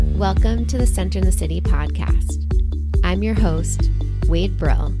Welcome to the Center in the City podcast. I'm your host, Wade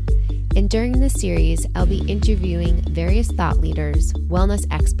Brill, and during this series, I'll be interviewing various thought leaders, wellness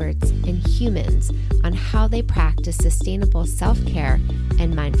experts, and humans on how they practice sustainable self-care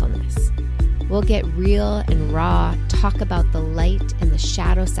and mindfulness. We'll get real and raw, talk about the light and the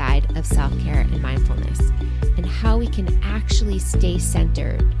shadow side of self-care and mindfulness, and how we can actually stay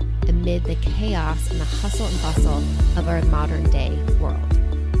centered amid the chaos and the hustle and bustle of our modern day world.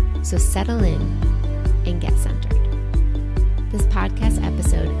 So settle in and get centered. This podcast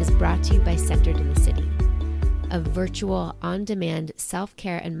episode is brought to you by Centered in the City, a virtual on-demand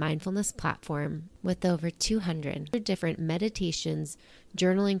self-care and mindfulness platform with over 200 different meditations,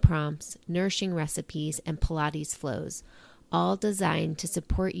 journaling prompts, nourishing recipes, and Pilates flows, all designed to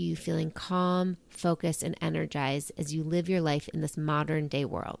support you feeling calm, focused, and energized as you live your life in this modern day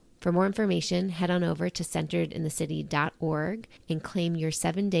world. For more information, head on over to centeredinthecity.org and claim your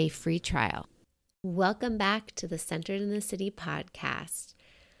 7-day free trial. Welcome back to the Centered in the City podcast.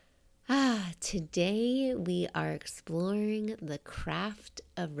 Today we are exploring the craft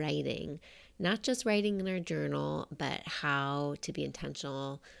of writing, not just writing in our journal, but how to be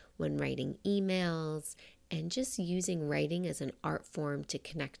intentional when writing emails and just using writing as an art form to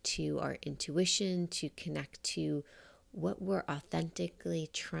connect to our intuition, to connect to what we're authentically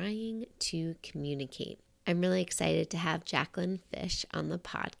trying to communicate. I'm really excited to have Jacqueline Fish on the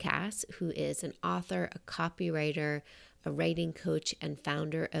podcast, who is an author, a copywriter, a writing coach, and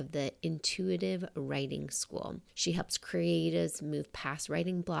founder of the Intuitive Writing School. She helps creatives move past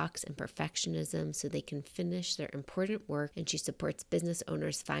writing blocks and perfectionism so they can finish their important work, and she supports business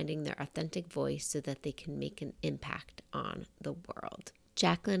owners finding their authentic voice so that they can make an impact on the world.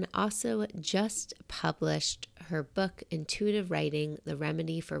 Jacqueline also just published her book, Intuitive Writing, The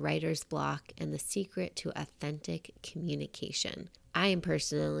Remedy for Writer's Block and the Secret to Authentic Communication. I am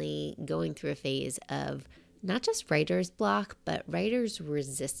personally going through a phase of not just writer's block, but writer's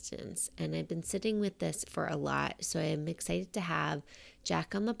resistance. And I've been sitting with this for a lot. So I'm excited to have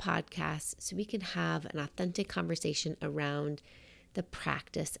Jack on the podcast so we can have an authentic conversation around the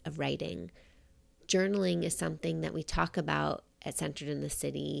practice of writing. Journaling is something that we talk about at Centered in the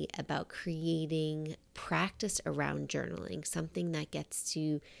City, about creating practice around journaling, something that gets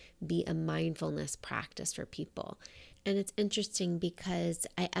to be a mindfulness practice for people. And it's interesting because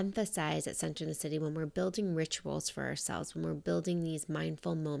I emphasize at Centered in the City, when we're building rituals for ourselves, when we're building these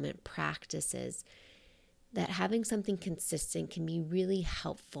mindful moment practices, that having something consistent can be really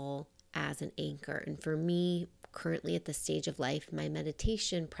helpful as an anchor. And for me, currently at this stage of life, my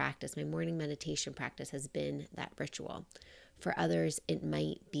meditation practice, my morning meditation practice has been that ritual. For others, it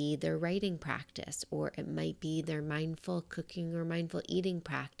might be their writing practice, or it might be their mindful cooking or mindful eating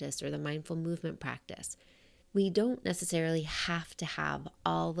practice, or the mindful movement practice. We don't necessarily have to have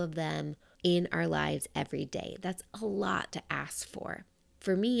all of them in our lives every day. That's a lot to ask for.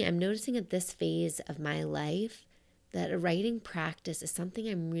 For me, I'm noticing at this phase of my life that a writing practice is something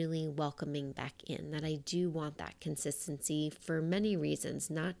I'm really welcoming back in, that I do want that consistency for many reasons,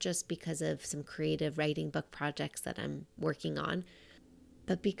 not just because of some creative writing book projects that I'm working on,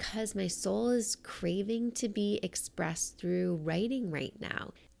 but because my soul is craving to be expressed through writing right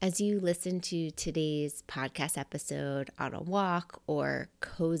now. As you listen to today's podcast episode on a walk or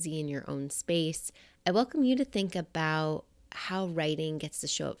cozy in your own space, I welcome you to think about how writing gets to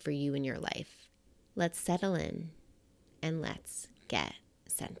show up for you in your life. Let's settle in. And let's get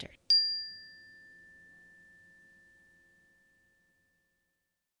centered.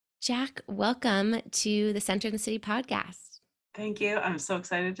 Jack, welcome to the Center in the City podcast. Thank you. I'm so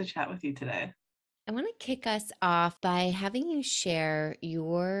excited to chat with you today. I want to kick us off by having you share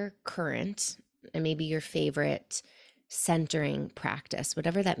your current and maybe your favorite centering practice,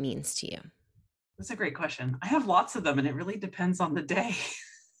 whatever that means to you. That's a great question. I have lots of them, and it really depends on the day.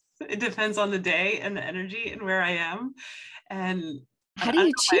 It depends on the day and the energy and where I am. And how do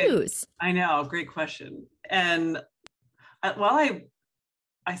you choose? I know, great question. And while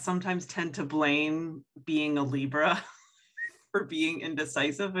I sometimes tend to blame being a Libra for being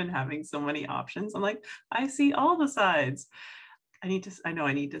indecisive and having so many options, I'm like, I see all the sides. I need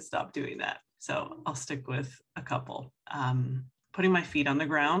to stop doing that. So I'll stick with a couple. Putting my feet on the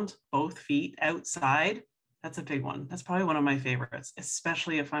ground, both feet outside. That's a big one. That's probably one of my favorites,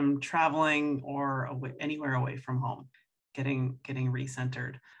 especially if I'm traveling or anywhere away from home, getting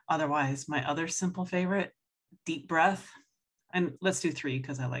recentered. Otherwise, my other simple favorite, deep breath. And let's do 3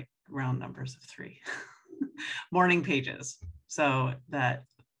 because I like round numbers of 3. Morning pages. So that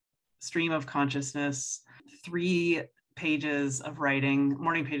stream of consciousness, 3 pages of writing.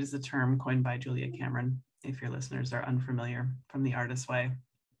 Morning pages is a term coined by Julia Cameron, if your listeners are unfamiliar, from The Artist's Way.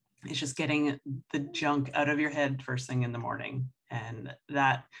 It's just getting the junk out of your head first thing in the morning. And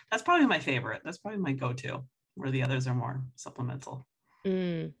that's probably my favorite. That's probably my go-to, where the others are more supplemental.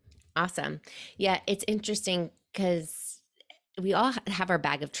 Mm, awesome. Yeah, it's interesting because we all have our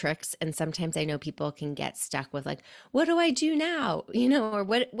bag of tricks, and sometimes I know people can get stuck with like, what do I do now? Or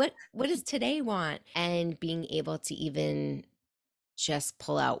what does today want? And being able to even just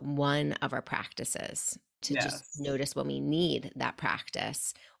pull out one of our practices to just Yes. notice when we need that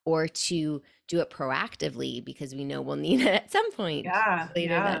practice, or to do it proactively because we know we'll need it at some point Yeah.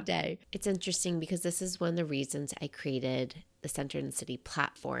 later Yeah. that day. It's interesting because this is one of the reasons I created the Centered in the City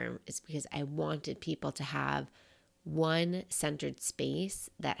platform, is because I wanted people to have one centered space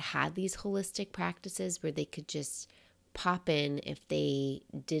that had these holistic practices where they could just pop in if they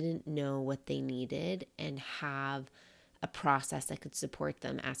didn't know what they needed, and have a process that could support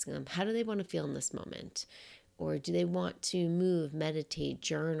them, asking them, how do they want to feel in this moment? Or do they want to move, meditate,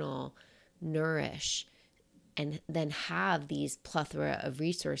 journal, nourish? And then have these plethora of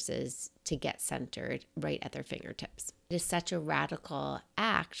resources to get centered right at their fingertips. It is such a radical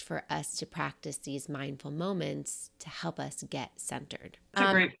act for us to practice these mindful moments to help us get centered. That's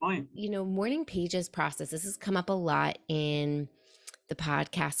a great point. Morning pages process, this has come up a lot in the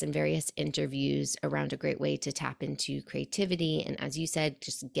podcast and various interviews around a great way to tap into creativity. And as you said,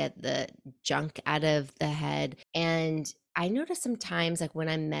 just get the junk out of the head. And I notice sometimes, like when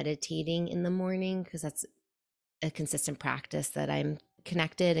I'm meditating in the morning, because that's a consistent practice that I'm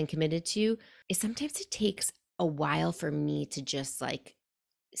connected and committed to, is sometimes it takes a while for me to just like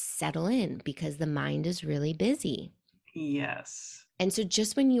settle in because the mind is really busy. Yes. And so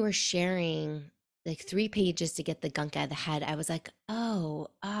just when you were sharing like 3 pages to get the gunk out of the head, I was like, oh,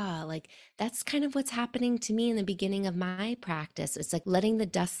 like that's kind of what's happening to me in the beginning of my practice. It's like letting the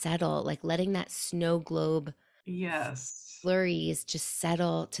dust settle, like letting that snow globe Yes. flurries just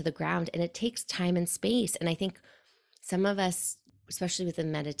settle to the ground. And it takes time and space. And I think some of us, especially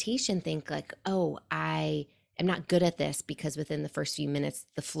within meditation, think like, oh, I am not good at this because within the first few minutes,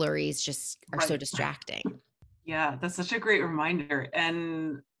 the flurries just are so Right. distracting. Yeah, that's such a great reminder.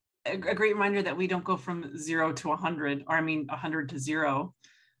 And a great reminder that we don't go from 0 to 100, or I mean, 100 to 0,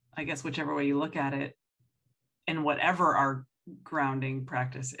 I guess, whichever way you look at it, and whatever our grounding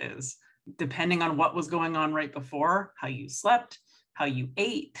practice is, depending on what was going on right before, how you slept, how you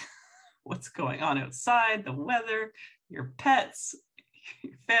ate, what's going on outside, the weather, your pets,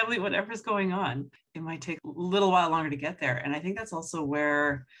 your family, whatever's going on. It might take a little while longer to get there. And I think that's also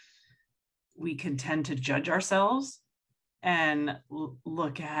where we can tend to judge ourselves and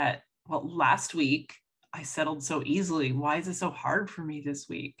look at, well, last week I settled so easily. Why is it so hard for me this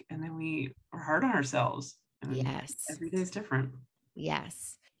week? And then we are hard on ourselves. And Yes. every day is different.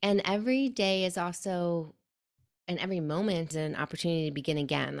 Yes. And every day is also, and every moment is an opportunity to begin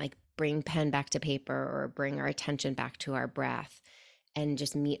again, like bring pen back to paper or bring our attention back to our breath and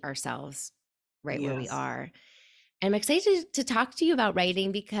just meet ourselves right where we Yes. are. And I'm excited to talk to you about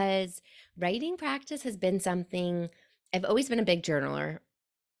writing because writing practice has been something I've always been a big journaler.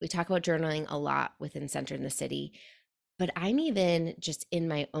 We talk about journaling a lot within Centered in the City, but I'm even just in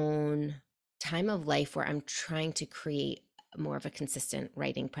my own time of life where I'm trying to create more of a consistent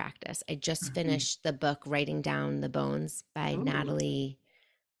writing practice. I just Mhm. finished the book Writing Down the Bones by Ooh, Natalie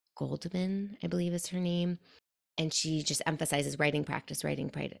Goldman, I believe is her name. And she just emphasizes writing practice,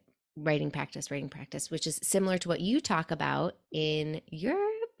 which is similar to what you talk about in your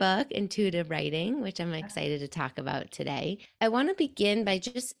book, Intuitive Writing, which I'm excited to talk about today. I want to begin by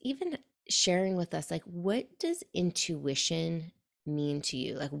just even sharing with us, like, what does intuition mean to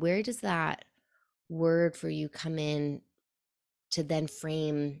you? Like, where does that word for you come in to then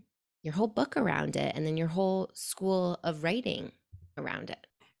frame your whole book around it and then your whole school of writing around it?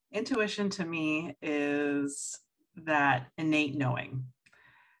 intuition to me is that innate knowing,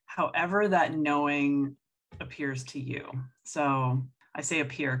 however that knowing appears to you. So I say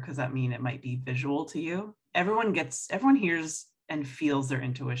appear because that means it might be visual to you. Everyone hears and feels their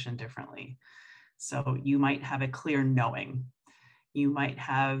intuition differently. So you might have a clear knowing. You might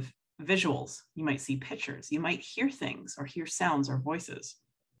have visuals. You might see pictures. You might hear things or hear sounds or voices.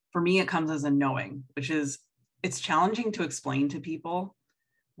 For me, it comes as a knowing, which is, it's challenging to explain to people,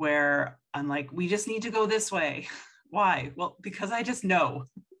 where I'm like, we just need to go this way. Why? Well, because I just know.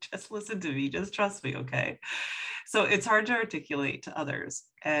 Just listen to me. Just trust me. Okay. So it's hard to articulate to others.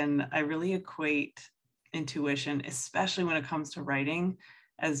 And I really equate intuition, especially when it comes to writing,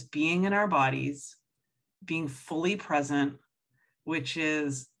 as being in our bodies, being fully present, which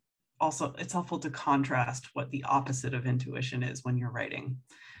is also, it's helpful to contrast what the opposite of intuition is when you're writing.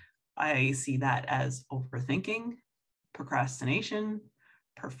 I see that as overthinking, procrastination,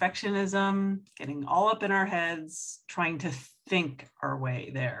 perfectionism, getting all up in our heads, trying to think our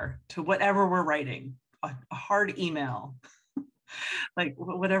way there to whatever we're writing, a hard email, like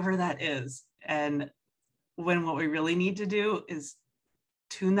whatever that is. And when what we really need to do is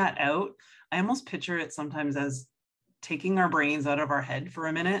tune that out. I almost picture it sometimes as taking our brains out of our head for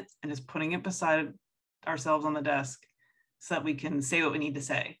a minute and just putting it beside ourselves on the desk so that we can say what we need to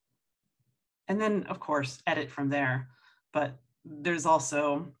say. And then, of course, edit from there. But there's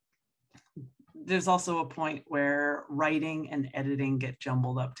also a point where writing and editing get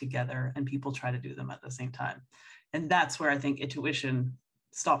jumbled up together and people try to do them at the same time. And that's where I think intuition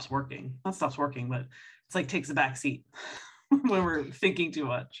stops working. Not stops working, but it's like takes a back seat when we're thinking too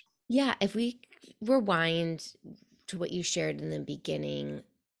much. Yeah, if we rewind to what you shared in the beginning,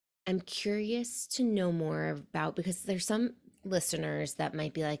 I'm curious to know more about, because there's some listeners that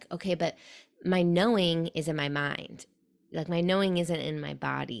might be like, okay, but my knowing is in my mind. Like my knowing isn't in my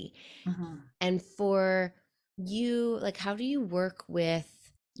body. Mm-hmm. And for you, like, how do you work with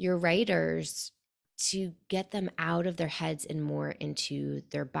your writers to get them out of their heads and more into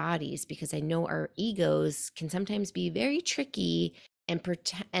their bodies? Because I know our egos can sometimes be very tricky and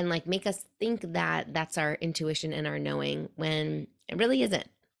pretend and like make us think that that's our intuition and our knowing when it really isn't.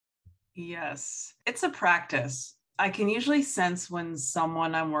 Yes, it's a practice. I can usually sense when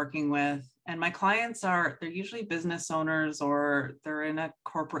someone I'm working with, and my clients they're usually business owners or they're in a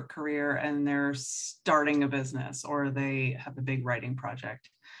corporate career and they're starting a business or they have a big writing project.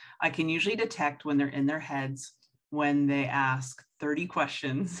 I can usually detect when they're in their heads when they ask 30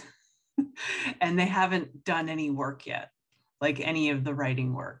 questions and they haven't done any work yet, like any of the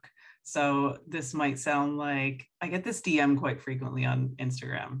writing work. So this might sound like I get this DM quite frequently on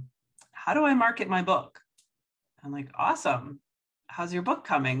Instagram. How do I market my book? I'm like, awesome. How's your book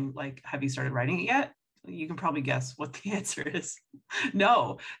coming? Like, have you started writing it yet? You can probably guess what the answer is.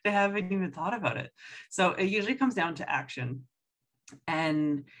 No, they haven't even thought about it. So it usually comes down to action.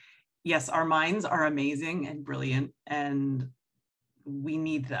 And yes, our minds are amazing and brilliant, and we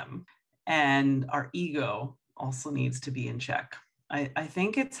need them. And our ego also needs to be in check. I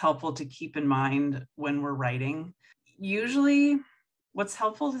think it's helpful to keep in mind when we're writing. Usually, what's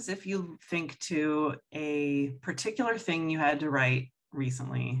helpful is if you think to a particular thing you had to write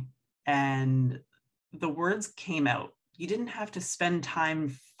recently and the words came out. You didn't have to spend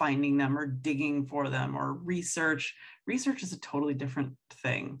time finding them or digging for them or research. Research is a totally different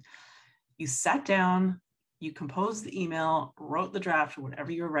thing. You sat down, you composed the email, wrote the draft or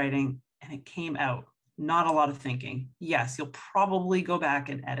whatever you were writing, and it came out. Not a lot of thinking. Yes, you'll probably go back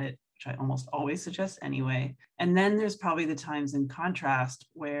and edit, which I almost always suggest anyway. And then there's probably the times in contrast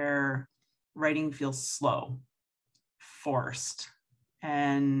where writing feels slow, forced,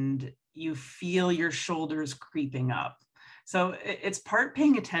 and you feel your shoulders creeping up. So it's part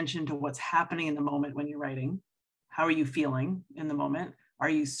paying attention to what's happening in the moment when you're writing. How are you feeling in the moment? Are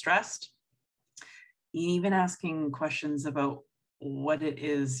you stressed? Even asking questions about what it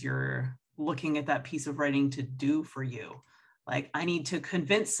is you're looking at that piece of writing to do for you. Like, I need to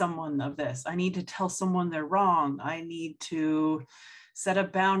convince someone of this. I need to tell someone they're wrong. I need to set a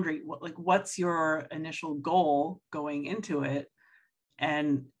boundary. What's your initial goal going into it?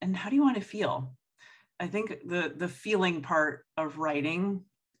 And how do you want to feel? I think the feeling part of writing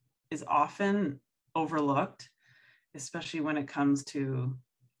is often overlooked, especially when it comes to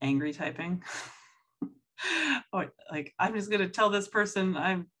angry typing. Or like, I'm just going to tell this person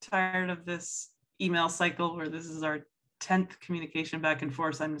I'm tired of this email cycle where this is our 10th communication back and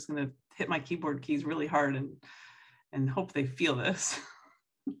forth. So I'm just going to hit my keyboard keys really hard and hope they feel this.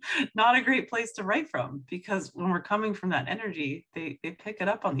 Not a great place to write from, because when we're coming from that energy, they pick it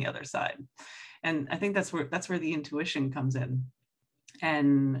up on the other side. And I think that's where the intuition comes in,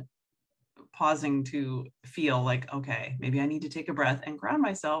 and pausing to feel like, okay, maybe I need to take a breath and ground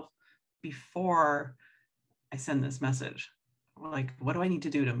myself before I send this message. Like, what do I need to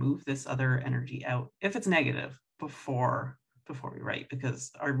do to move this other energy out if it's negative before we write?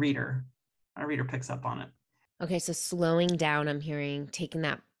 Because our reader picks up on it. Okay, so slowing down, I'm hearing taking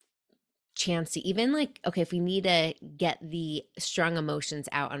that chance to even like, okay, if we need to get the strong emotions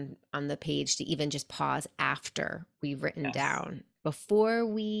out on the page, to even just pause after we've written Yes. down before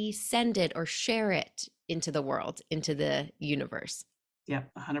we send it or share it into the world, into the universe. Yep,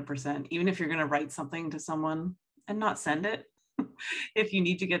 100%. Even if you're going to write something to someone and not send it, if you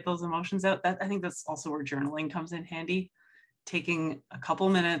need to get those emotions out, that I think that's also where journaling comes in handy. Taking a couple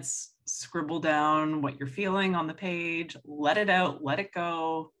minutes, scribble down what you're feeling on the page, let it out, let it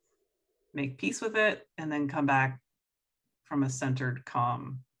go, make peace with it, and then come back from a centered,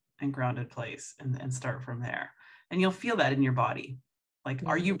 calm, and grounded place and start from there. And you'll feel that in your body. Like,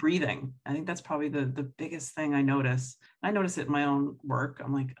 are you Mm, breathing? I think that's probably the biggest thing I notice. I notice it in my own work.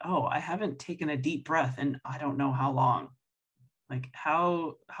 I'm like, oh, I haven't taken a deep breath and I don't know how long. Like,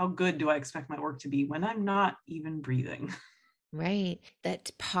 how good do I expect my work to be when I'm not even breathing? right. That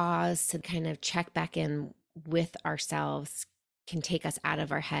pause to kind of check back in with ourselves can take us out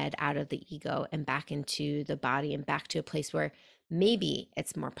of our head, out of the ego, and back into the body and back to a place where maybe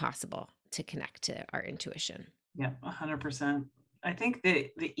it's more possible to connect to our intuition. Yeah, 100%. I think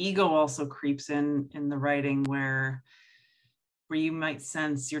the ego also creeps in the writing where you might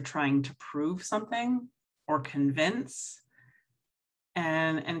sense you're trying to prove something or convince,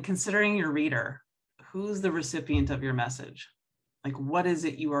 and considering your reader, who's the recipient of your message? Like, what is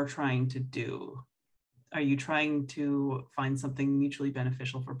it you are trying to do? Are you trying to find something mutually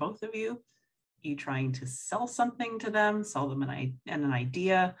beneficial for both of you? Are you trying to sell something to them, sell them an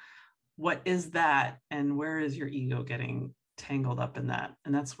idea? What is that? And where is your ego getting tangled up in that?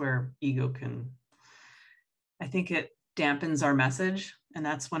 And that's where ego can, I think it dampens our message. And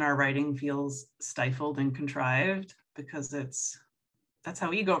that's when our writing feels stifled and contrived, because that's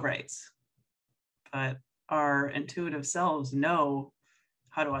how ego writes. But our intuitive selves know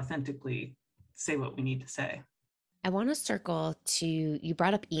how to authentically say what we need to say. I want to circle to you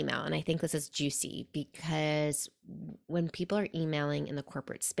brought up email, and I think this is juicy because when people are emailing in the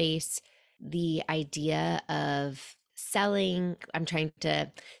corporate space, the idea of selling, I'm trying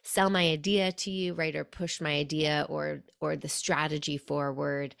to sell my idea to you, right, or push my idea or the strategy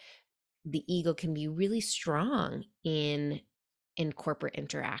forward, the ego can be really strong in corporate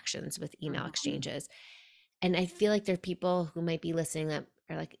interactions with email Mhm. exchanges. And I feel like there are people who might be listening that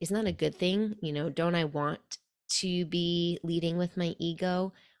are like, isn't that a good thing? Don't I want to be leading with my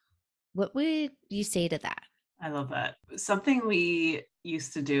ego? What would you say to that? I love that. Something we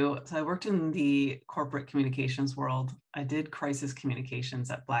used to do. So I worked in the corporate communications world. I did crisis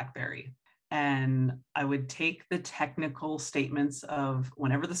communications at BlackBerry. And I would take the technical statements of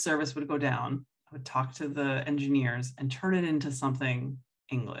whenever the service would go down, I would talk to the engineers and turn it into something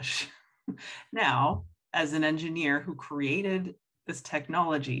English. Now, as an engineer who created this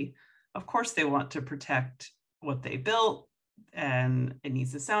technology, of course they want to protect what they built, and it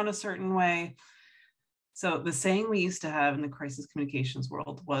needs to sound a certain way. So the saying we used to have in the crisis communications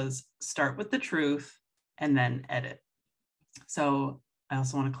world was start with the truth and then edit. So I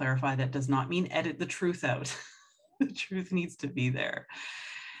also want to clarify that does not mean edit the truth out. The truth needs to be there.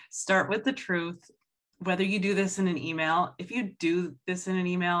 Start with the truth. Whether you do this in an email, if you do this in an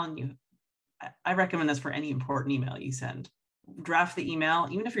email, and I recommend this for any important email you send. Draft the email,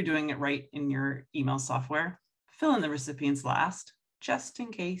 even if you're doing it right in your email software, fill in the recipient's last, just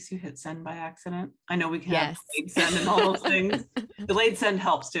in case you hit send by accident. I know we can have Yes. delayed send and all those things. Delayed send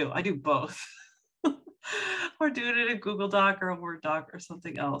helps too. I do both. Or do it in a Google Doc or a Word doc or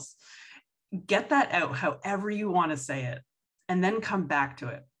something else. Get that out however you want to say it, and then come back to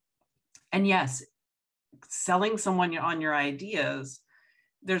it. And yes, selling someone on your ideas,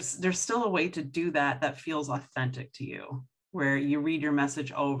 there's still a way to do that that feels authentic to you, where you read your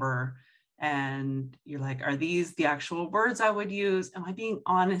message over and you're like, are these the actual words I would use? Am I being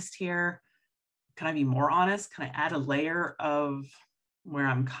honest here? Can I be more honest? Can I add a layer of where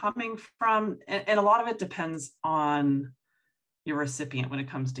I'm coming from? And a lot of it depends on your recipient when it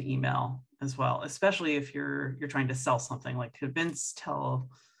comes to email as well, especially if you're trying to sell something, like convince, tell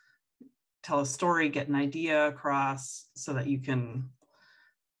a story, get an idea across so that you can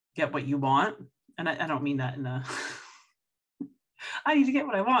get what you want. And I don't mean that in a I need to get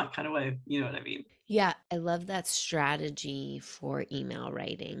what I want kind of way. You know what I mean? Yeah, I love that strategy for email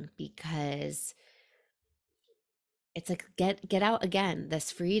writing because it's like get out again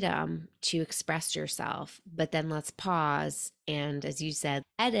this freedom to express yourself, but then let's pause and, as you said,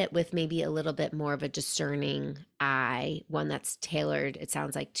 edit with maybe a little bit more of a discerning eye, one that's tailored, it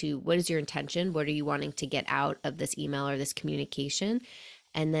sounds like, to what is your intention, what are you wanting to get out of this email or this communication,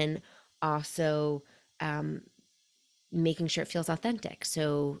 and then also um, making sure it feels authentic.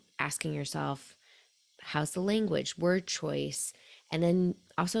 So asking yourself, how's the language, word choice, and then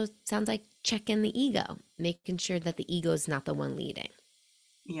also sounds like check in the ego, making sure that the ego is not the one leading.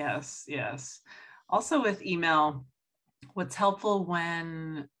 Yes, yes. Also with email, what's helpful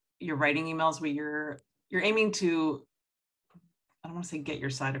when you're writing emails where you're aiming to, I don't want to say get your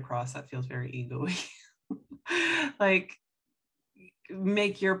side across, that feels very ego-y. Like,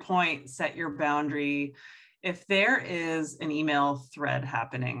 make your point, set your boundary. If there is an email thread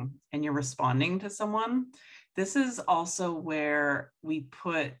happening and you're responding to someone, this is also where we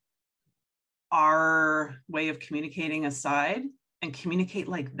put our way of communicating aside and communicate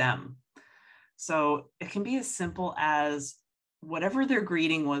like them. So it can be as simple as whatever their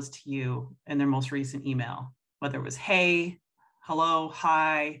greeting was to you in their most recent email, whether it was hey, hello,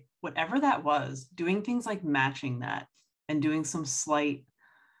 hi, whatever that was, doing things like matching that and doing some slight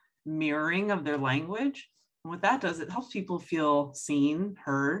mirroring of their language. And what that does, it helps people feel seen,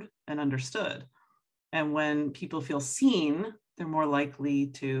 heard, and understood. And when people feel seen, they're more likely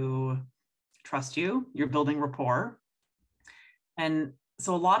to trust you. You're building rapport. And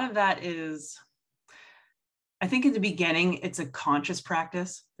so a lot of that is, I think in the beginning, it's a conscious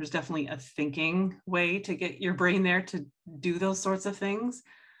practice. There's definitely a thinking way to get your brain there to do those sorts of things.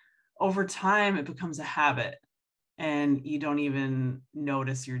 Over time, it becomes a habit and you don't even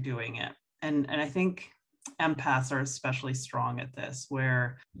notice you're doing it. And I think empaths are especially strong at this,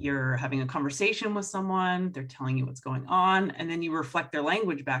 where you're having a conversation with someone, they're telling you what's going on, and then you reflect their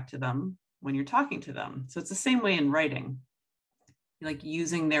language back to them when you're talking to them. So it's the same way in writing, like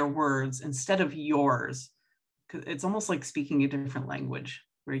using their words instead of yours. It's almost like speaking a different language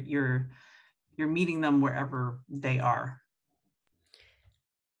where you're meeting them wherever they are.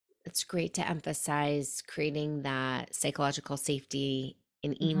 It's great to emphasize creating that psychological safety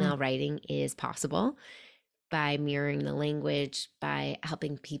in Mm-hmm. email writing is possible by mirroring the language, by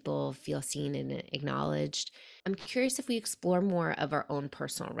helping people feel seen and acknowledged. I'm curious if we explore more of our own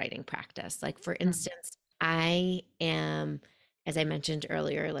personal writing practice. Like, for instance, I am, as I mentioned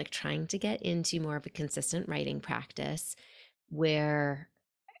earlier, like trying to get into more of a consistent writing practice where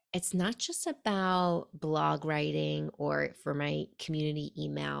it's not just about blog writing or for my community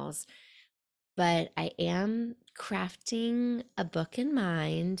emails, but I am crafting a book in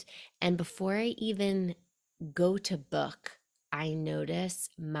mind. And before I even go to book, I notice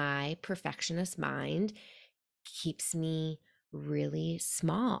my perfectionist mind keeps me really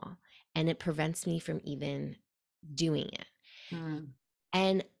small and it prevents me from even doing it. Mm-hmm.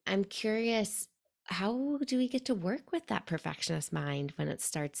 And I'm curious, how do we get to work with that perfectionist mind when it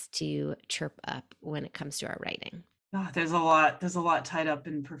starts to chirp up when it comes to our writing? Oh, there's a lot tied up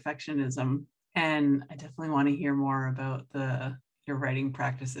in perfectionism. And I definitely want to hear more about your writing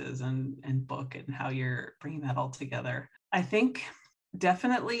practices and book and how you're bringing that all together. I think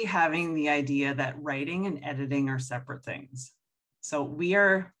definitely having the idea that writing and editing are separate things. So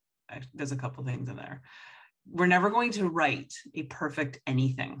there's a couple things in there. We're never going to write a perfect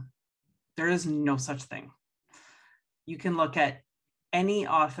anything. There is no such thing. You can look at any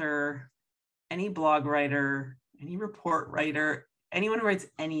author, any blog writer, any report writer, anyone who writes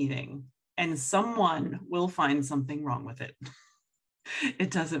anything, and someone will find something wrong with it.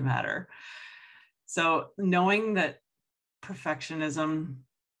 It doesn't matter. So knowing that perfectionism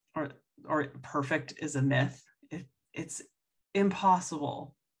or perfect is a myth, it's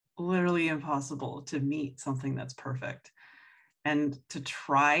impossible, literally impossible to meet something that's perfect. And to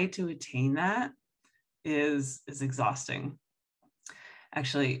try to attain that is exhausting.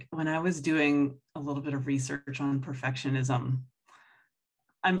 Actually, when I was doing a little bit of research on perfectionism,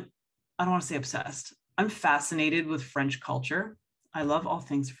 I don't want to say obsessed. I'm fascinated with French culture. I love all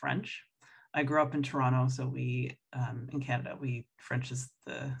things French. I grew up in Toronto, so in Canada, French is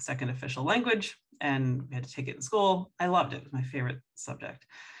the second official language, and we had to take it in school. I loved it. It was my favorite subject.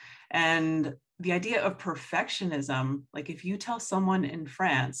 And the idea of perfectionism, like if you tell someone in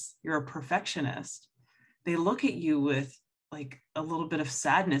France you're a perfectionist, they look at you with like a little bit of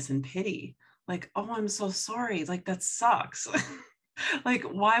sadness and pity, like, oh, I'm so sorry, like that sucks. Like,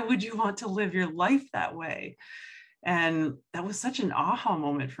 why would you want to live your life that way? And that was such an aha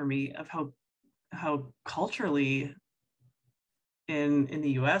moment for me of how culturally in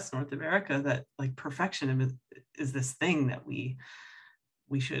the US, North America, that like perfection is this thing that we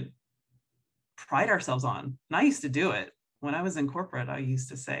should pride ourselves on. And I used to do it when I was in corporate. I used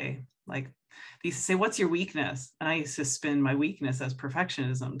to say, like, they used to say, what's your weakness? And I used to spin my weakness as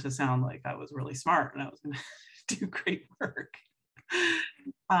perfectionism to sound like I was really smart and I was going to do great work.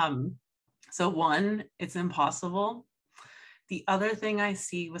 um, so one, it's impossible. The other thing I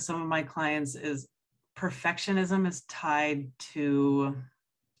see with some of my clients is perfectionism is tied to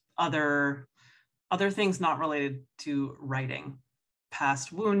other things not related to writing,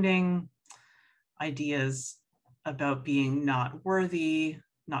 past wounding, ideas about being not worthy,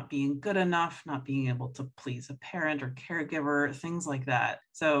 not being good enough, not being able to please a parent or caregiver, things like that.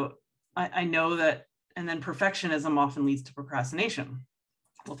 So I know that, and then perfectionism often leads to procrastination.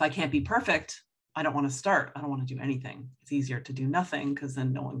 Well, if I can't be perfect, I don't want to start. I don't want to do anything. It's easier to do nothing because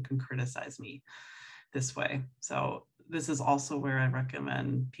then no one can criticize me this way. So this is also where I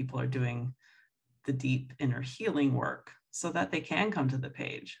recommend people are doing the deep inner healing work so that they can come to the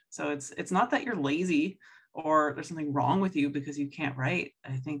page. So it's not that you're lazy or there's something wrong with you because you can't write.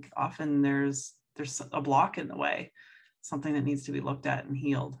 I think often there's a block in the way. something that needs to be looked at and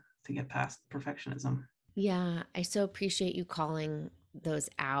healed to get past perfectionism. Yeah, I so appreciate you calling those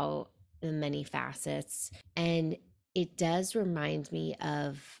out, the many facets. And it does remind me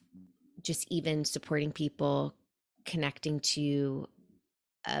of just even supporting people connecting to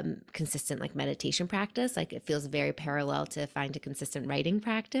consistent like meditation practice. Like it feels very parallel to find a consistent writing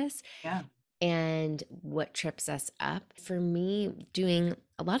practice. Yeah. And what trips us up for me doing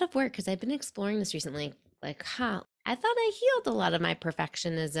a lot of work, because I've been exploring this recently, like, I thought I healed a lot of my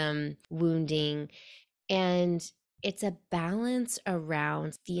perfectionism wounding. And it's a balance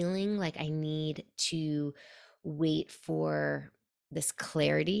around feeling like I need to wait for this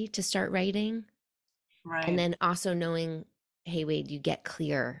clarity to start writing. And Right. then also knowing, hey, Wade, you get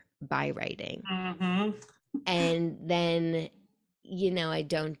clear by writing. Mm-hmm. And then, I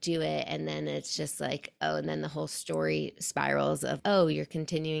don't do it. And then it's just like, oh, and then the whole story spirals of, oh, you're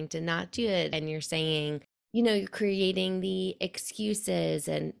continuing to not do it. And you're saying, you're creating the excuses.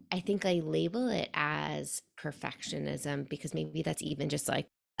 And I think I label it as perfectionism because maybe that's even just like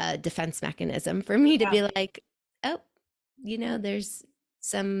a defense mechanism for me to Yeah. be like, oh, there's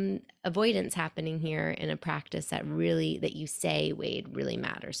some avoidance happening here in a practice that you say, Wade, really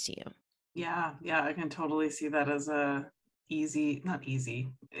matters to you. Yeah. Yeah. I can totally see that as not easy.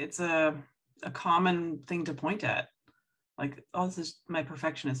 It's a common thing to point at. Like, oh, this is my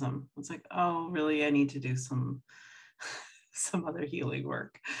perfectionism. It's like, oh, really? I need to do some some other healing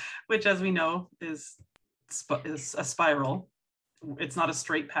work, which, as we know, is a spiral. It's not a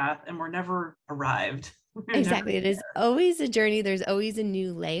straight path, and we're never arrived. We're never Exactly. It is there. always a journey. There's always a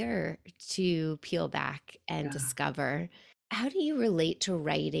new layer to peel back and Yeah. discover. How do you relate to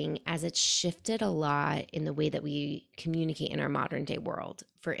writing as it's shifted a lot in the way that we communicate in our modern day world?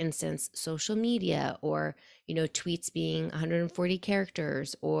 For instance, social media or, tweets being 140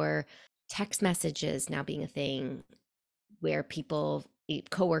 characters or text messages now being a thing where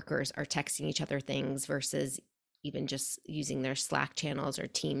coworkers are texting each other things versus even just using their Slack channels or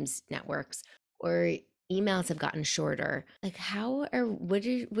Teams networks, or emails have gotten shorter. Like what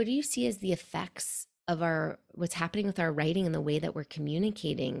do you see as the effects of our what's happening with our writing and the way that we're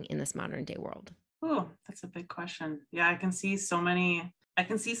communicating in this modern day world? Oh, that's a big question. Yeah, I can see some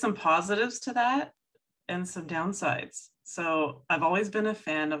positives to that and some downsides. So I've always been a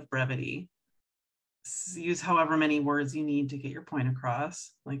fan of brevity. Use however many words you need to get your point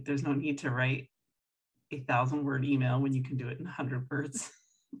across. Like there's no need to write 1,000-word email when you can do it in 100 words.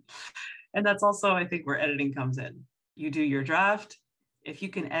 And that's also, I think, where editing comes in. You do your draft. If you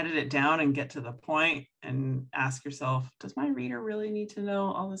can edit it down and get to the point and ask yourself, does my reader really need to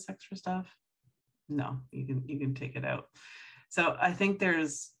know all this extra stuff? No, you can take it out. So I think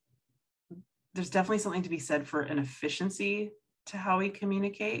there's definitely something to be said for an efficiency to how we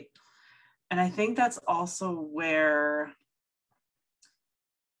communicate. And I think that's also where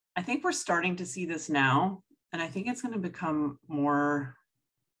I think we're starting to see this now. And I think it's going to become more,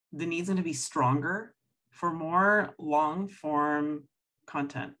 the need's going to be stronger for more long form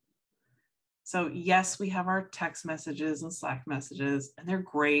content. So yes, we have our text messages and Slack messages, and they're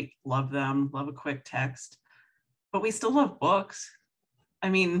great. Love them, love a quick text, but we still love books. I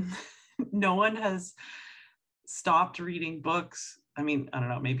mean, no one has stopped reading books. I mean, I don't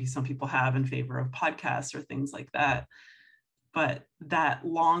know, maybe some people have in favor of podcasts or things like that. But that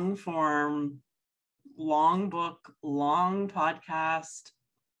long form, long book, long podcast,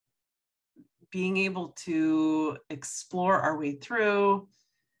 being able to explore our way through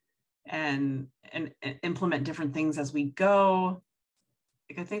and implement different things as we go.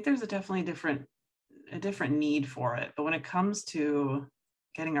 Like, I think there's definitely a different need for it. But when it comes to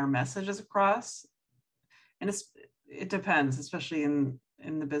getting our messages across, and it depends, especially in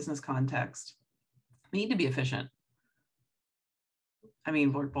the business context, we need to be efficient. I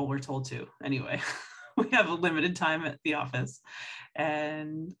mean, we're told to anyway. We have a limited time at the office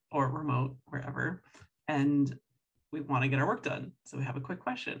or remote, wherever, and we want to get our work done. So we have a quick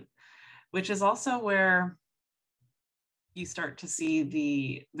question, which is also where you start to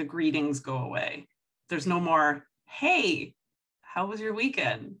see the greetings go away. There's no more, hey, how was your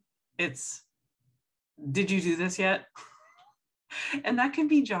weekend? It's, did you do this yet? And that can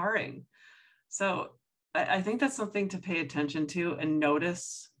be jarring. So I think that's something to pay attention to and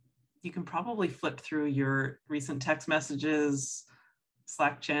notice. You can probably flip through your recent text messages,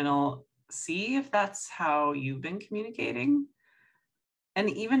 Slack channel, see if that's how you've been communicating. And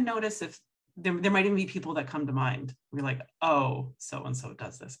even notice if there might even be people that come to mind. We're like, oh, so-and-so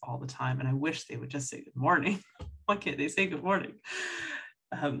does this all the time. And I wish they would just say good morning. Why can't they say good morning?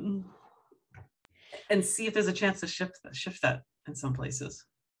 And see if there's a chance to shift that in some places.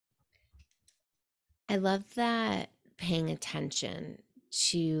 I love that paying attention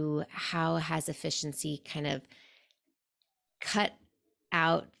to how has efficiency kind of cut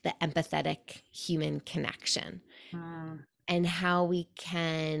out the empathetic human connection, Mm, and how we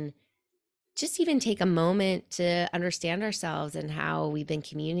can just even take a moment to understand ourselves and how we've been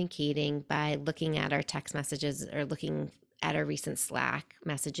communicating by looking at our text messages or looking at our recent Slack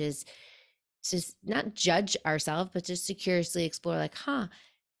messages, just not judge ourselves, but just to curiously explore, like,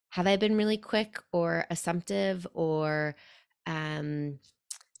 have I been really quick or assumptive, um,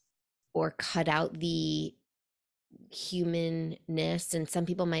 or cut out the humanness? And some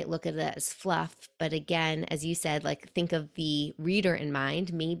people might look at it as fluff, but again, as you said, like, think of the reader in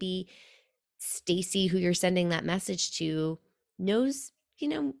mind. Maybe Stacy, who you're sending that message to, knows, she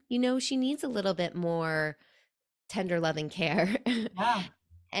needs a little bit more tender loving care. yeah.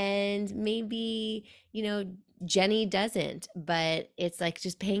 And maybe, Jenny doesn't, but it's like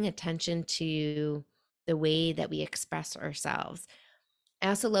just paying attention to the way that we express ourselves. I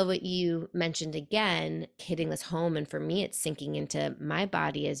also love what you mentioned again, hitting this home. And for me, it's sinking into my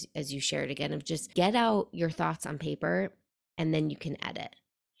body as you shared again, of just get out your thoughts on paper and then you can edit.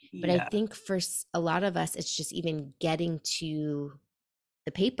 But I Yeah. think for a lot of us, it's just even getting to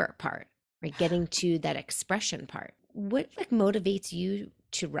the paper part, right? Getting to that expression part. What like motivates you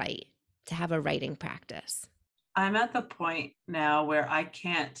to write, to have a writing practice? I'm at the point now where I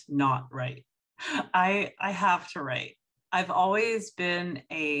can't not write. I have to write. I've always been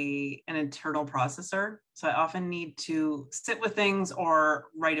an internal processor, so I often need to sit with things or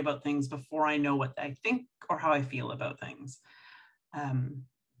write about things before I know what I think or how I feel about things. Um,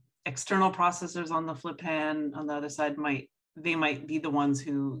 External processors on the flip hand, on the other side, might be the ones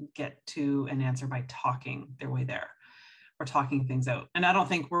who get to an answer by talking their way there or talking things out. And I don't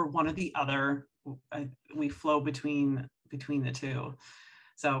think we're one or the other. We flow between the two.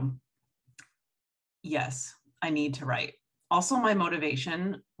 So yes, I need to write. Also, my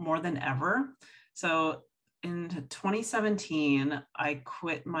motivation more than ever. So in 2017, I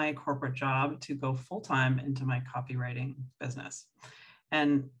quit my corporate job to go full time into my copywriting business.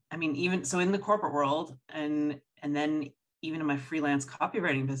 And I mean, even so in the corporate world and then even in my freelance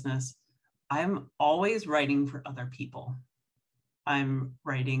copywriting business, I'm always writing for other people. I'm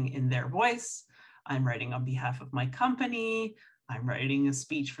writing in their voice. I'm writing on behalf of my company. I'm writing a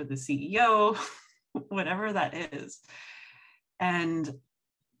speech for the CEO, whatever that is. And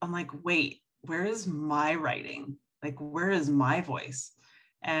I'm like, wait, where is my writing? Like, where is my voice?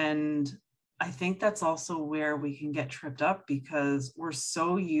 And I think that's also where we can get tripped up because we're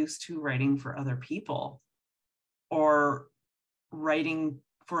so used to writing for other people or writing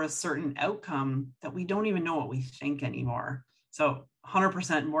for a certain outcome that we don't even know what we think anymore. So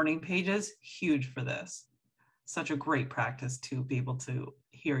 100% morning pages, huge for this. Such a great practice to be able to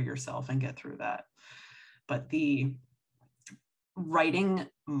hear yourself and get through that. But the writing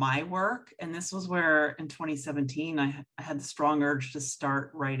my work, and this was where in 2017, I had the strong urge to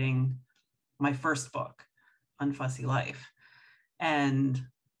start writing my first book, Unfussy Life. And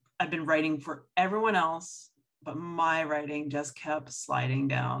I've been writing for everyone else, but my writing just kept sliding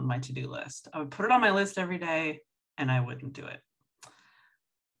down my to-do list. I would put it on my list every day and I wouldn't do it.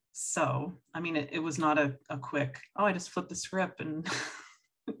 So, I mean, it was not a quick, oh, I just flipped the script and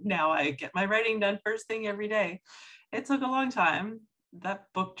now I get my writing done first thing every day. It took a long time. That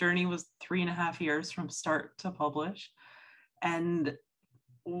book journey was 3.5 years from start to publish. And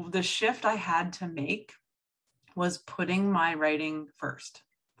the shift I had to make was putting my writing first.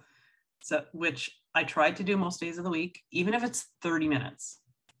 So, which I tried to do most days of the week, even if it's 30 minutes.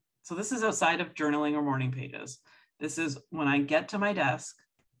 So this is outside of journaling or morning pages. This is when I get to my desk,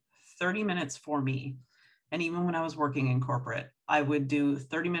 30 minutes for me. And even when I was working in corporate, I would do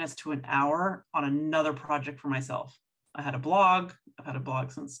 30 minutes to an hour on another project for myself. I had a blog. I've had a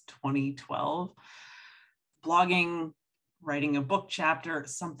blog since 2012. Blogging, writing a book chapter,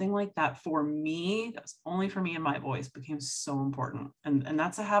 something like that for me, that was only for me and my voice, became so important. And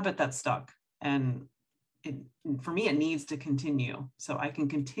that's a habit that stuck. And it, for me, it needs to continue so I can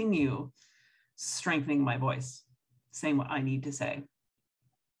continue strengthening my voice, saying what I need to say.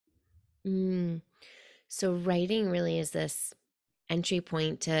 Mm. So writing really is this entry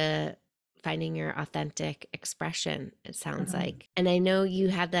point to finding your authentic expression, it sounds Mhm. like. And I know you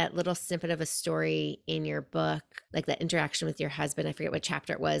had that little snippet of a story in your book, like that interaction with your husband. I forget what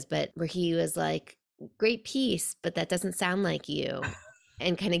chapter it was, but where he was like, great piece, but that doesn't sound like you,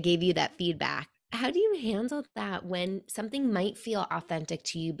 and kind of gave you that feedback. How do you handle that when something might feel authentic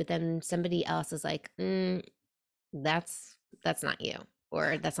to you, but then somebody else is like, that's not you,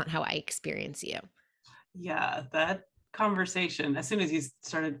 or that's not how I experience you? Yeah, that conversation, as soon as you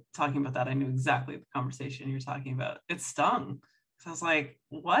started talking about that, I knew exactly the conversation you're talking about. It stung. So I was like,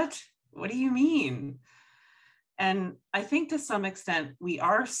 what? What do you mean? And I think to some extent, we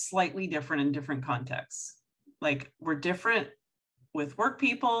are slightly different in different contexts. Like we're different with work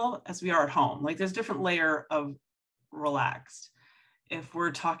people as we are at home. Like there's different layer of relaxed. If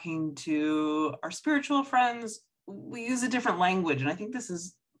we're talking to our spiritual friends, we use a different language. And I think this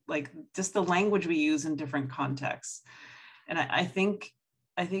is like just the language we use in different contexts. And I think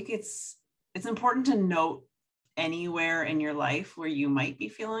it's important to note anywhere in your life where you might be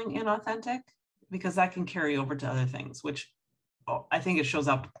feeling inauthentic, because that can carry over to other things, which I think it shows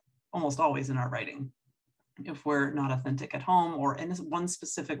up almost always in our writing. If we're not authentic at home or in one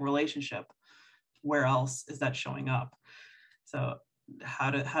specific relationship, where else is that showing up? So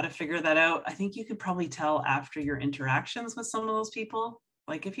how to figure that out? I think you could probably tell after your interactions with some of those people.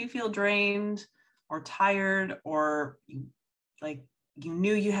 Like if you feel drained or tired, or like you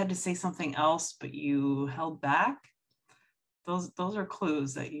knew you had to say something else, but you held back, those are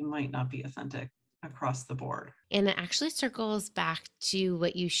clues that you might not be authentic across the board. And it actually circles back to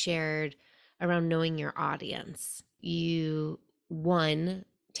what you shared around knowing your audience. One,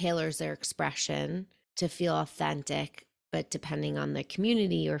 tailors their expression to feel authentic, but depending on the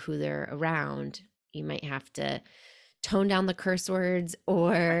community or who they're around, you might have to tone down the curse words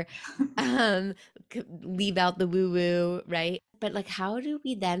or leave out the woo-woo, right? But like, how do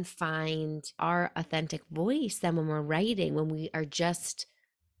we then find our authentic voice then when we're writing, when we are just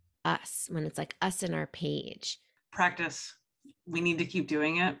us, when it's like us and our page? Practice. We need to keep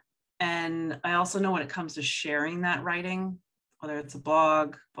doing it. And I also know when it comes to sharing that writing, whether it's a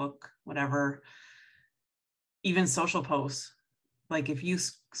blog, book, whatever, even social posts, like if you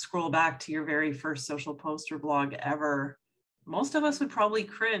scroll back to your very first social post or blog ever, most of us would probably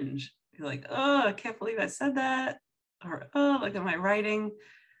cringe. Be like, oh, I can't believe I said that. Or, oh, look at my writing.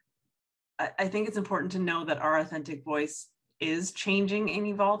 I think it's important to know that our authentic voice is changing and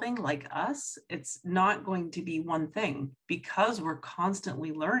evolving like us. It's not going to be one thing, because we're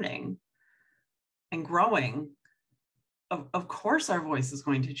constantly learning and growing. Of course, our voice is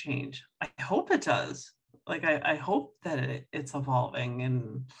going to change. I hope it does. Like, I hope that it's evolving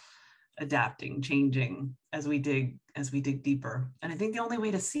and adapting, changing as we dig deeper. And I think the only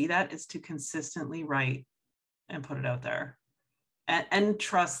way to see that is to consistently write and put it out there, and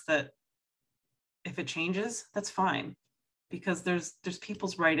trust that if it changes, that's fine. Because there's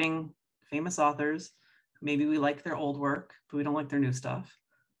people's writing, famous authors, maybe we like their old work, but we don't like their new stuff,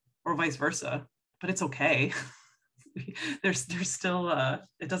 or vice versa. But it's okay. there's still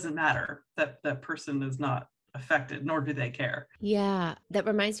it doesn't matter that that person is not affected, nor do they care. Yeah, that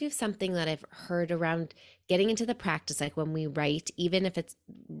reminds me of something that I've heard around getting into the practice, like when we write, even if it's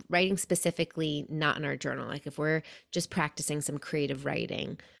writing specifically not in our journal, like if we're just practicing some creative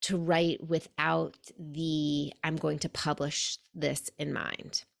writing, to write without the I'm going to publish this in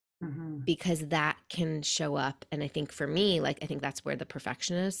mind. Because that can show up. And I think for me, like, I think that's where the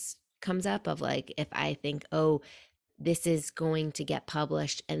perfectionist comes up of like, if I think, oh, this is going to get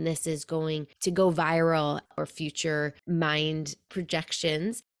published and this is going to go viral, or future mind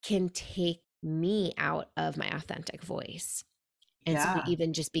projections can take me out of my authentic voice. And so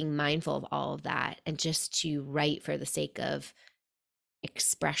even just being mindful of all of that and just to write for the sake of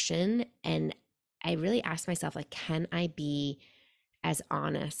expression. And I really asked myself, like, can I be as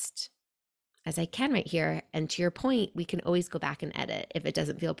honest as I can right here? And to your point, we can always go back and edit if it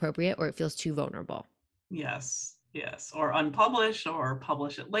doesn't feel appropriate or it feels too vulnerable. Yes. Or unpublish or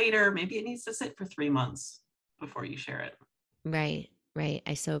publish it later. Maybe it needs to sit for 3 months before you share it. Right.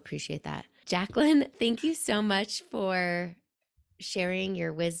 I so appreciate that. Jacqueline, thank you so much for sharing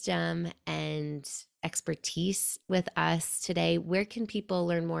your wisdom and expertise with us today. Where can people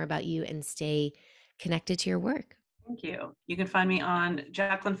learn more about you and stay connected to your work? Thank you. You can find me on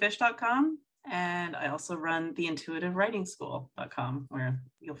jacquelinefish.com. And I also run theintuitivewritingschool.com, where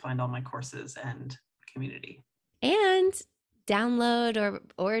you'll find all my courses and community. And download or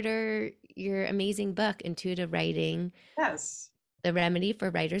order your amazing book, Intuitive Writing. Yes. The Remedy for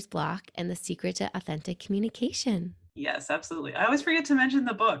Writer's Block and the Secret to Authentic Communication. Yes, absolutely. I always forget to mention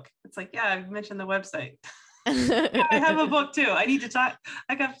the book. It's like, yeah, I mentioned the website. Yeah, I have a book too. I need to talk.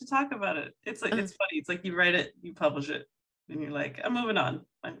 I have to talk about it. It's like, it's funny. It's like you write it, you publish it, and you're like, I'm moving on.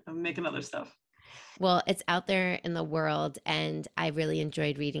 I'm making other stuff. Well, it's out there in the world, and I really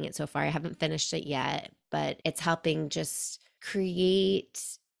enjoyed reading it so far. I haven't finished it yet, but it's helping just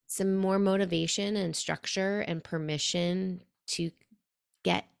create some more motivation and structure and permission to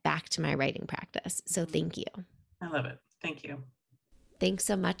get back to my writing practice. So thank you. I love it. Thank you. Thanks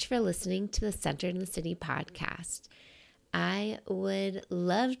so much for listening to the Centered in the City podcast. I would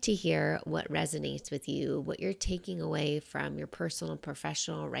love to hear what resonates with you, what you're taking away from your personal and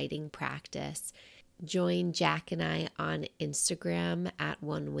professional writing practice. Join Jack and I on Instagram at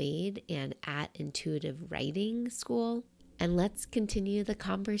One Wade and at Intuitive Writing School. And let's continue the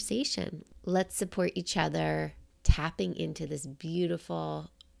conversation. Let's support each other, tapping into this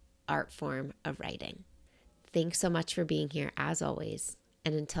beautiful art form of writing. Thanks so much for being here, as always.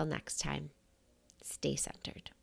 And until next time, stay centered.